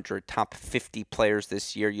top 100, top 50 players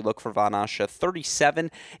this year. You look for Van Assche,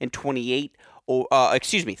 32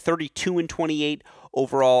 and 28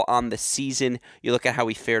 overall on the season. You look at how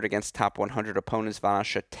he fared against top 100 opponents. Van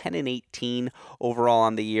Assche, 10-18 overall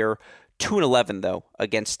on the year. 2-11, though,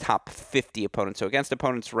 against top 50 opponents. So against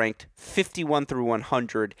opponents ranked 51 through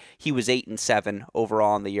 100, he was 8-7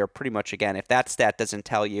 overall in the year. Pretty much, again, if that stat doesn't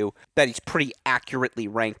tell you that he's pretty accurately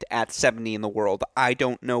ranked at 70 in the world, I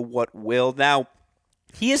don't know what will. Now,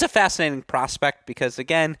 he is a fascinating prospect because,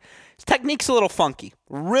 again, his technique's a little funky.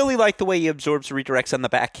 Really like the way he absorbs redirects on the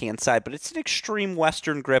backhand side, but it's an extreme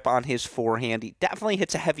Western grip on his forehand. He definitely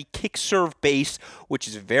hits a heavy kick serve base, which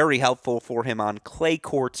is very helpful for him on clay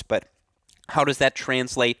courts, but how does that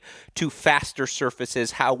translate to faster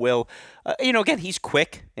surfaces? How will, again, he's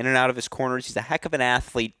quick in and out of his corners. He's a heck of an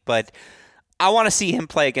athlete, but I want to see him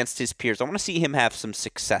play against his peers. I want to see him have some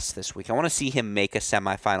success this week. I want to see him make a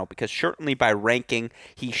semifinal because certainly by ranking,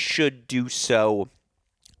 he should do so.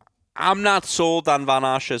 I'm not sold on Van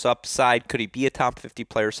Assche's upside. Could he be a top 50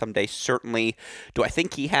 player someday? Certainly. Do I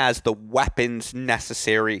think he has the weapons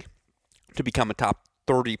necessary to become a top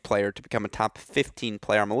 30 player, to become a top 15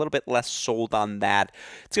 player? I'm a little bit less sold on that.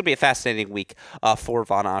 It's going to be a fascinating week for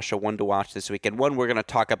Van Assche, one to watch this week, and one we're going to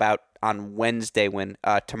talk about on Wednesday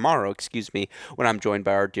tomorrow, when I'm joined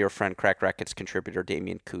by our dear friend, Cracked Racquets contributor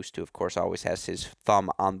Damian Kust, who, of course, always has his thumb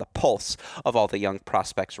on the pulse of all the young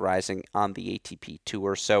prospects rising on the ATP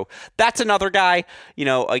Tour. So that's another guy,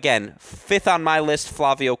 again, fifth on my list,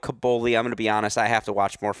 Flavio Cobolli. I'm going to be honest, I have to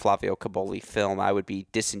watch more Flavio Cobolli film. I would be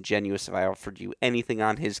disingenuous if I offered you anything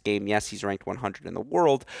on his game. Yes, he's ranked 100 in the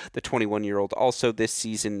world. The 21-year-old also this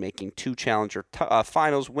season making 2 challenger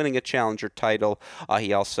finals, winning a challenger title.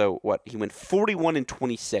 He also, he went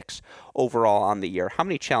 41-26 overall on the year. How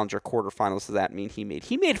many challenger quarterfinals does that mean he made?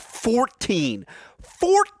 He made 14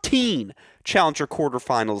 challenger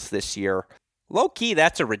quarterfinals this year. Low-key,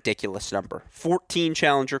 that's a ridiculous number. 14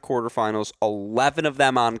 challenger quarterfinals, 11 of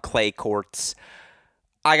them on clay courts.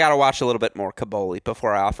 I got to watch a little bit more Cobolli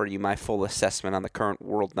before I offer you my full assessment on the current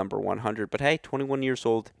world number 100. But hey, 21 years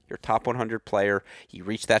old, you're a top 100 player. He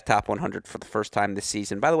reached that top 100 for the first time this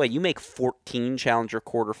season. By the way, you make 14 challenger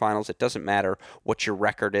quarterfinals. It doesn't matter what your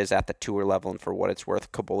record is at the tour level, and for what it's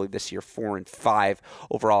worth, Cobolli this year 4-5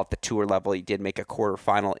 overall at the tour level. He did make a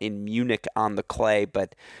quarterfinal in Munich on the clay,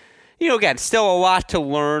 but again, still a lot to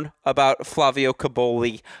learn about Flavio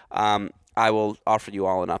Cobolli. I will offer you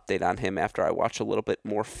all an update on him after I watch a little bit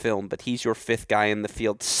more film, but he's your 5th guy in the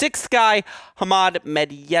field. 6th guy, Hamad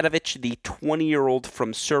Medjedovic, the 20-year-old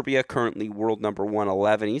from Serbia, currently world number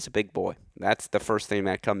 111. He's a big boy. That's the first thing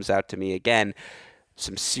that comes out to me. Again,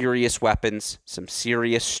 some serious weapons, some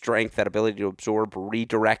serious strength, that ability to absorb,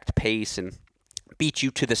 redirect pace, and beat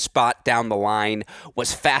you to the spot down the line.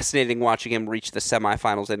 Was fascinating watching him reach the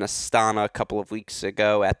semifinals in Astana a couple of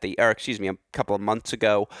months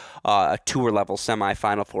ago, a tour level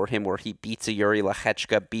semifinal for him where he beats a Yuri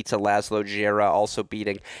Lechechka, beats a Laszlo Djere, also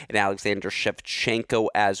beating an Alexander Shevchenko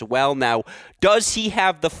as well. Now, does he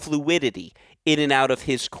have the fluidity in and out of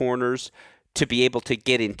his corners to be able to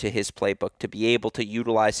get into his playbook, to be able to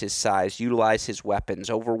utilize his size, utilize his weapons,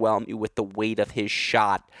 overwhelm you with the weight of his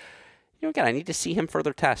shot? Again, I need to see him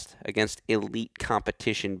further test against elite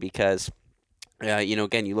competition because,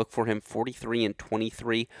 again, you look for him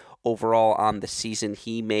 43-23 overall on the season.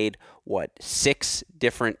 He made, 6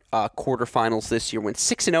 different quarterfinals this year, went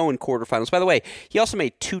 6-0 in quarterfinals. By the way, he also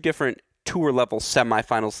made 2 different tour-level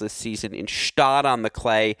semifinals this season in Stade on the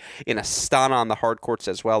clay, in Astana on the hard courts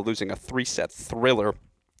as well, losing a 3-set thriller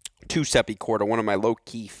to Seppi Korda, one of my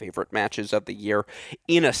low-key favorite matches of the year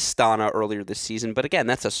in Astana earlier this season. But again,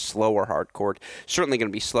 that's a slower hard court. Certainly going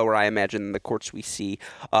to be slower, I imagine, than the courts we see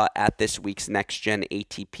at this week's Next-Gen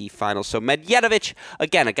ATP Finals. So Medjedovic,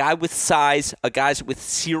 again, a guy with size, a guy with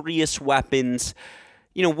serious weapons.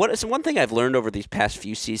 What is one thing I've learned over these past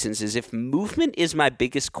few seasons is if movement is my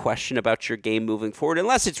biggest question about your game moving forward,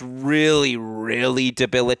 unless it's really, really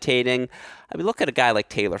debilitating. Look at a guy like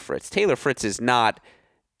Taylor Fritz. Taylor Fritz is not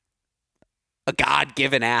a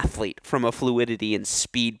God-given athlete from a fluidity and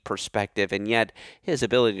speed perspective, and yet his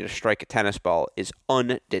ability to strike a tennis ball is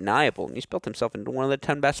undeniable, and he's built himself into one of the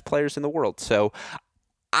 10 best players in the world. So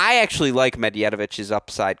I actually like Medvedevic's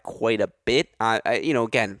upside quite a bit.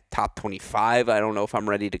 Again, top 25. I don't know if I'm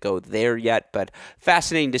ready to go there yet, but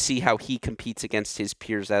fascinating to see how he competes against his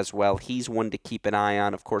peers as well. He's one to keep an eye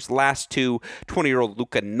on. Of course, last two, 20-year-old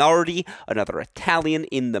Luca Nardi, another Italian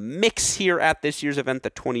in the mix here at this year's event.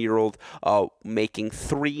 The 20-year-old making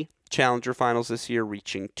 3 Challenger finals this year,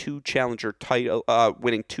 reaching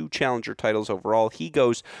winning 2 Challenger titles overall. He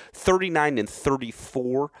goes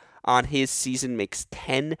 39-34 on his season, makes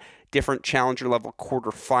 10 different Challenger level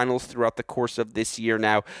quarterfinals throughout the course of this year.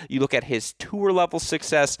 Now, you look at his tour level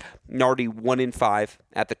success, Nardi 1-5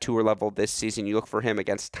 at the tour level this season. You look for him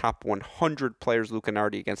against top 100 players, Luca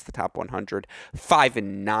Nardi against the top 100,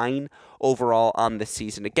 5-9 overall on the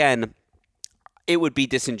season. Again, it would be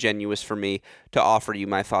disingenuous for me to offer you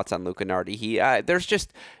my thoughts on Luca Nardi. There's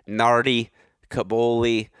just Nardi,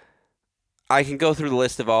 Caboli. I can go through the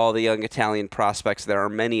list of all the young Italian prospects. There are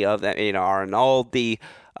many of them, Arnaldi,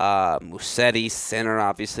 Musetti, Sinner,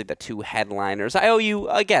 obviously the 2 headliners. I owe you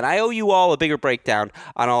all a bigger breakdown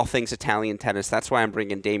on all things Italian tennis. That's why I'm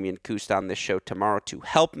bringing Damian Kust on this show tomorrow to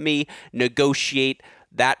help me negotiate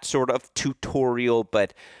that sort of tutorial.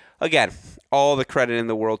 But again, all the credit in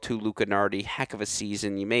the world to Luca Nardi. Heck of a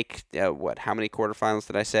season. You make, how many quarterfinals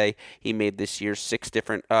did I say he made this year? 10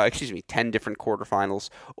 different quarterfinals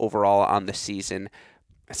overall on the season.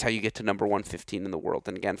 That's how you get to number 115 in the world.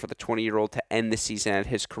 And again, for the 20-year-old to end the season at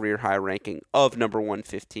his career high ranking of number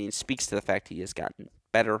 115 speaks to the fact he has gotten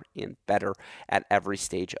better and better at every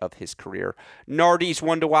stage of his career. Nardi's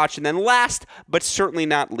one to watch. And then last, but certainly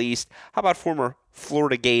not least, how about former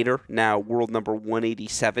Florida Gator, now world number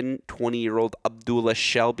 187, 20-year-old Abdullah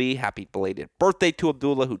Shelby. Happy belated birthday to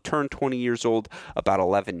Abdullah, who turned 20 years old about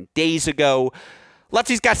 11 days ago.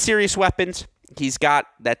 Lefty's got serious weapons. He's got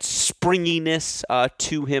that springiness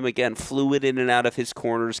to him. Again, fluid in and out of his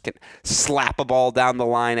corners, can slap a ball down the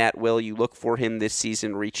line at will. You look for him this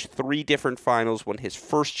season, reached 3 different finals, won his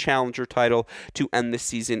first Challenger title to end the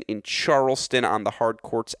season in Charleston on the hard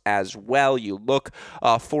courts as well. You look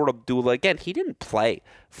for Abdullah. Again, he didn't play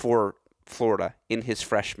for Florida in his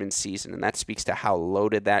freshman season, and that speaks to how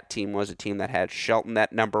loaded that team was. A team that had Shelton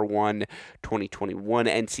at number 1, 2021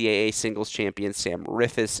 NCAA singles champion Sam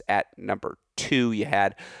Riffice at number 2. You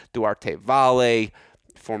had Duarte Valle,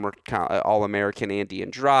 former All-American Andy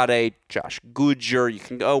Andrade, Josh Goodger. You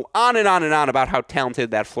can go on and on and on about how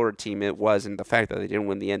talented that Florida team it was, and the fact that they didn't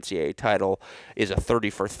win the NCAA title is a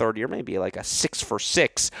 30 for 30 or maybe like a 6 for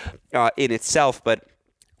 6 in itself. But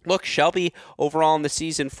look, Shelby overall in the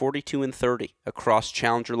season, 42-30 across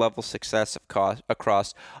Challenger level success,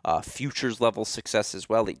 across Futures level success as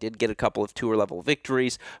well. He did get a couple of tour level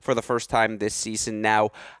victories for the first time this season. Now,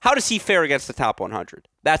 how does he fare against the top 100?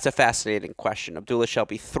 That's a fascinating question. Abdullah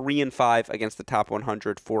Shelby 3-5 against the top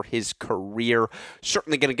 100 for his career.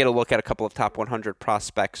 Certainly going to get a look at a couple of top 100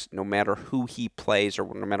 prospects, no matter who he plays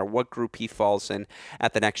or no matter what group he falls in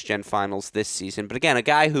at the Next Gen Finals this season. But again, a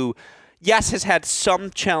guy who, yes, has had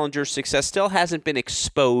some Challenger success, still hasn't been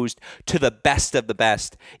exposed to the best of the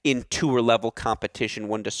best in tour-level competition.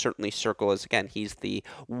 One to certainly circle as, again, he's the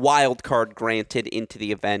wild card granted into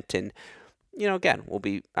the event. And, again,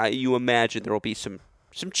 you imagine there will be some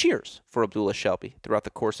cheers for Abdullah Shelby throughout the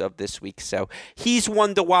course of this week. So he's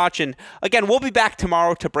one to watch. And again, we'll be back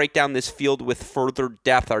tomorrow to break down this field with further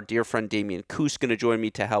depth. Our dear friend Damian Kust going to join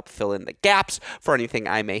me to help fill in the gaps for anything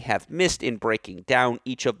I may have missed in breaking down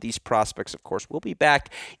each of these prospects. Of course, we'll be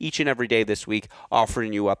back each and every day this week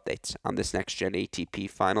offering you updates on this Next Gen ATP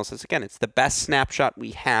Finals. As again, it's the best snapshot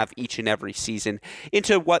we have each and every season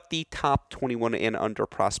into what the top 21 and under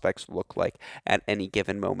prospects look like at any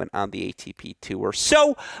given moment on the ATP Tour. So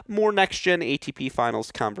more Next-Gen ATP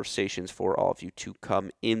Finals conversations for all of you to come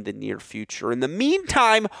in the near future. In the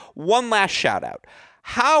meantime, one last shout-out.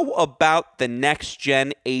 How about the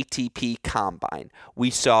Next-Gen ATP Combine we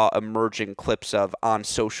saw emerging clips of on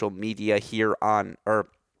social media here on... All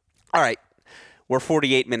right, we're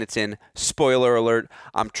 48 minutes in. Spoiler alert,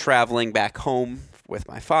 I'm traveling back home with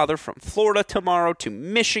my father from Florida tomorrow to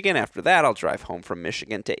Michigan. After that, I'll drive home from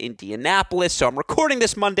Michigan to Indianapolis. So I'm recording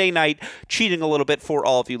this Monday night, cheating a little bit for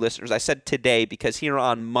all of you listeners. I said today because here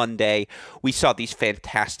on Monday, we saw these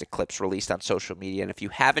fantastic clips released on social media. And if you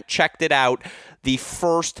haven't checked it out, the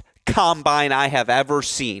first combine I have ever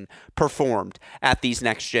seen performed at these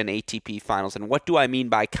Next-Gen ATP Finals. And what do I mean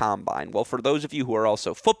by combine? Well, for those of you who are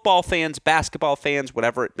also football fans, basketball fans,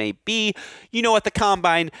 whatever it may be, at the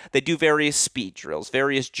combine, they do various speed drills,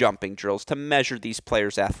 various jumping drills to measure these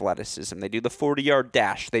players' athleticism. They do the 40-yard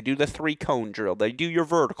dash. They do the 3-cone drill. They do your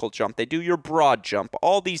vertical jump. They do your broad jump.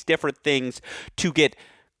 All these different things to get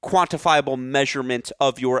quantifiable measurement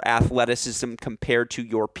of your athleticism compared to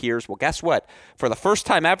your peers. Well, guess what? For the first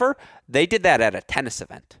time ever, they did that at a tennis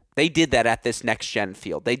event. They did that at this next-gen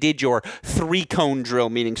field. They did your three-cone drill,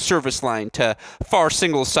 meaning service line to far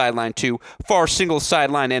single sideline to far single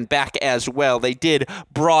sideline and back as well. They did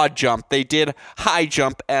broad jump. They did high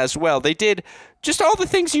jump as well. They did just all the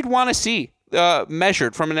things you'd want to see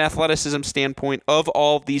measured from an athleticism standpoint of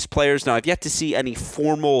all of these players. Now, I've yet to see any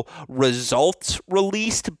formal results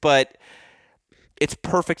released, but it's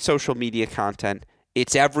perfect social media content.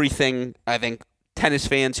 It's everything I think tennis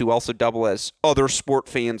fans who also double as other sport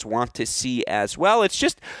fans want to see as well. It's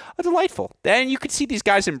just delightful. And you can see these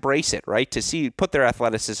guys embrace it, right? To put their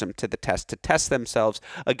athleticism to the test, to test themselves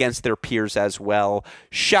against their peers as well.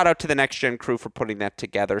 Shout out to the Next Gen crew for putting that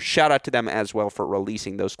together. Shout out to them as well for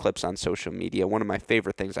releasing those clips on social media. One of my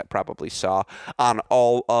favorite things I probably saw on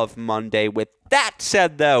all of Monday. With that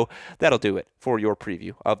said, though, that'll do it for your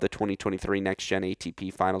preview of the 2023 Next Gen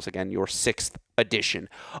ATP Finals. Again, your 6th edition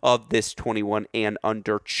of this 21 and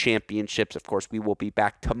under championships. Of course, we will be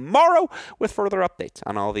back tomorrow with further updates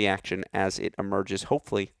on all the action as it emerges.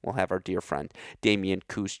 Hopefully, we'll have our dear friend Damian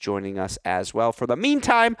Coos joining us as well. For the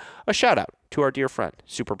meantime, a shout out to our dear friend,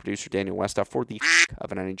 super producer Daniel Westoff, for the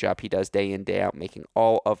of an any job he does day in, day out, making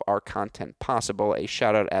all of our content possible. A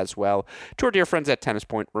shout out as well to our dear friends at Tennis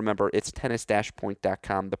Point. Remember, it's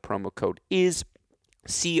tennis-point.com. The promo code is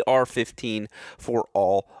CR15 for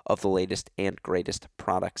all of the latest and greatest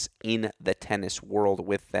products in the tennis world.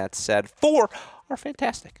 With that said, for our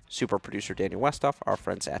fantastic super producer Daniel Westoff, our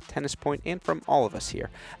friends at Tennis Point, and from all of us here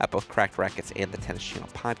at both Cracked Rackets and the Tennis Channel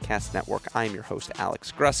Podcast Network, I'm your host,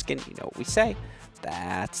 Alex Gruskin. You know what we say,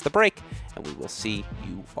 that's the break, and we will see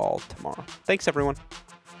you all tomorrow. Thanks, everyone.